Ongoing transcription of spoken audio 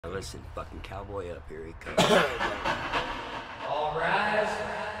Listen, fucking cowboy up, here he comes. All rise.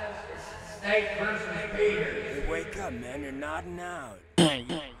 It's Snake versus Peters. Hey, wake up, man, you're nodding out.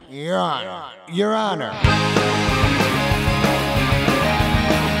 Your Honor. Your Honor.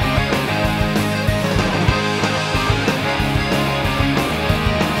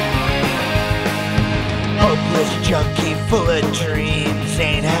 Hopeless junkie full of dreams.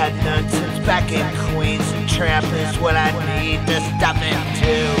 Ain't had none since back in Queens. And trap is what I need to stop into.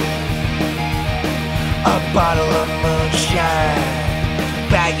 A bottle of moonshine,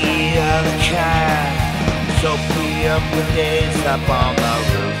 baggy of the kind. Opium for days up on the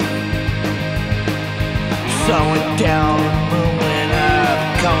roof. Slowing down, moving up.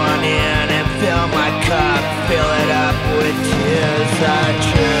 Come on in and fill my cup. Fill it up with tears of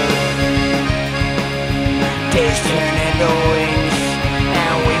truth. Days turn into weeks,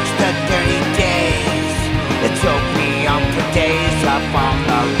 and weeks to 30 days. It's opium for days up on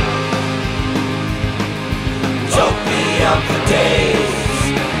the roof. It's opium for days.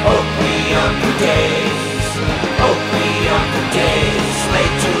 Opium for days. Opium for days.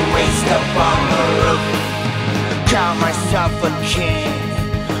 Laid to waste up on the roof. Call myself a king,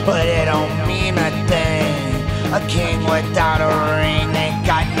 but it don't mean a thing. A king without a ring ain't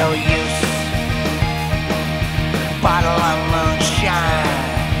got no use. Bottle of moonshine,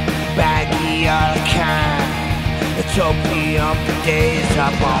 baggy all the kind. It's opium for days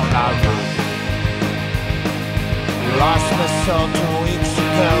up on the roof. Lost my soul 2 weeks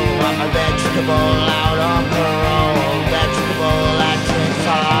ago. I'm a vegetable out on parole. Vegetable that drinks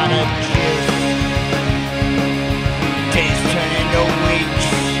a lot of juice. Days turn into weeks,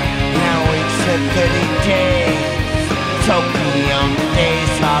 now weeks to 30 days. It's opium for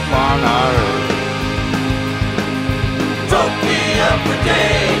days up on the roof. Opium for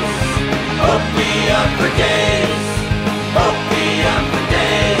days, opium for days, opium.